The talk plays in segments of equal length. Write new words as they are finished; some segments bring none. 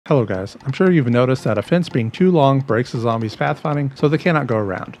Hello guys, I'm sure you've noticed that a fence being too long breaks the zombies' pathfinding, so they cannot go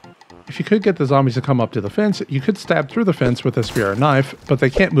around. If you could get the zombies to come up to the fence, you could stab through the fence with a spear or knife, but they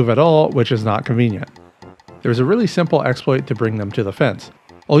can't move at all, which is not convenient. There's a really simple exploit to bring them to the fence.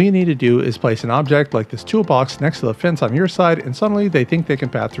 All you need to do is place an object like this toolbox next to the fence on your side, and suddenly they think they can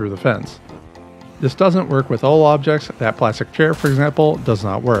path through the fence. This doesn't work with all objects. That plastic chair, for example, does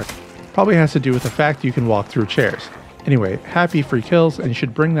not work. Probably has to do with the fact you can walk through chairs. Anyway, happy free kills, and you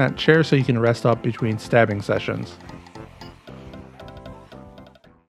should bring that chair so you can rest up between stabbing sessions.